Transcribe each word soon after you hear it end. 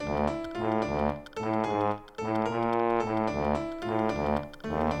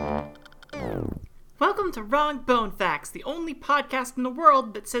Welcome to Wrong Bone Facts, the only podcast in the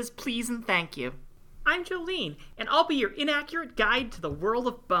world that says please and thank you. I'm Jolene, and I'll be your inaccurate guide to the world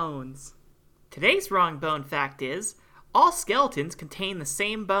of bones. Today's Wrong Bone Fact is, all skeletons contain the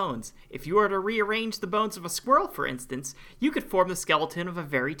same bones. If you were to rearrange the bones of a squirrel, for instance, you could form the skeleton of a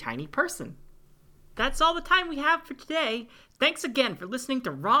very tiny person. That's all the time we have for today. Thanks again for listening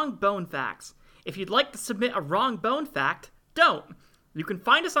to Wrong Bone Facts. If you'd like to submit a wrong bone fact, don't. You can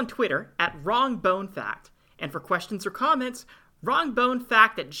find us on Twitter at WrongBoneFact. And for questions or comments,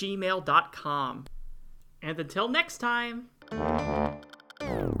 wrongbonefact@gmail.com. And until next time...